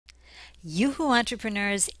Yoo Hoo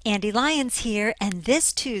Entrepreneurs, Ande Lyons here, and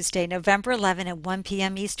this Tuesday, November 11 at 1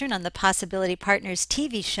 p.m. Eastern on the Possibility Partners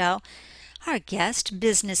TV show, our guest,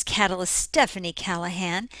 business catalyst Stephanie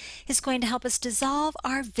Calahan, is going to help us dissolve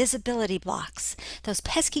our visibility blocks, those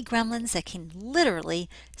pesky gremlins that can literally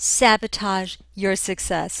sabotage your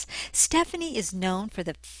success. Stephanie is known for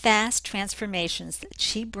the fast transformations that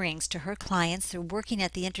she brings to her clients through working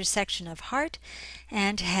at the intersection of heart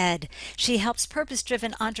and head. She helps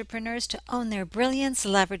purpose-driven entrepreneurs to own their brilliance,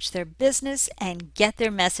 leverage their business, and get their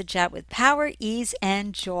message out with power, ease,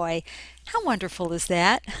 and joy. How wonderful is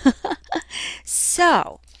that?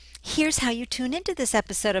 So, here's how you tune into this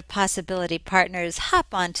episode of Possibility Partners.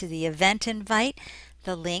 Hop onto the event invite.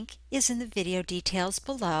 The link is in the video details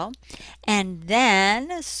below. And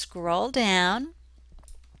then scroll down.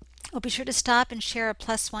 Oh, be sure to stop and share a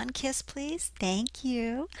 +1 kiss, please. Thank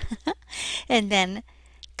you. And then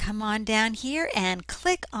come on down here and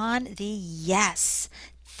click on the yes.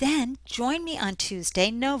 Then join me on Tuesday,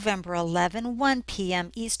 November 11, 1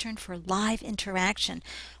 p.m. Eastern for live interaction.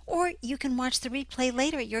 Or you can watch the replay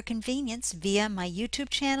later at your convenience via my YouTube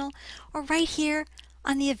channel or right here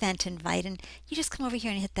on the event invite. And you just come over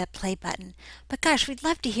here and hit that play button. But gosh, we'd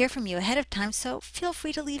love to hear from you ahead of time, so feel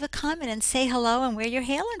free to leave a comment and say hello and where you're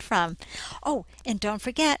hailing from. Oh, and don't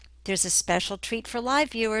forget, there's a special treat for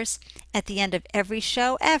live viewers. At the end of every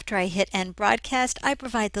show, after I hit end broadcast, I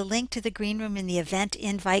provide the link to the green room in the event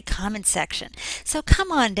invite comment section. So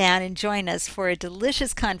come on down and join us for a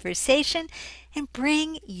delicious conversation and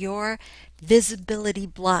bring your visibility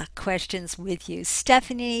block questions with you.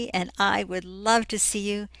 Stephanie and I would love to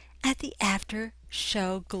see you at the after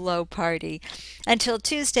show glow party. Until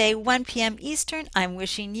Tuesday, 1 p.m. Eastern, I'm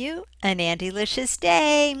wishing you an Andelicious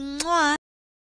day. Mwah!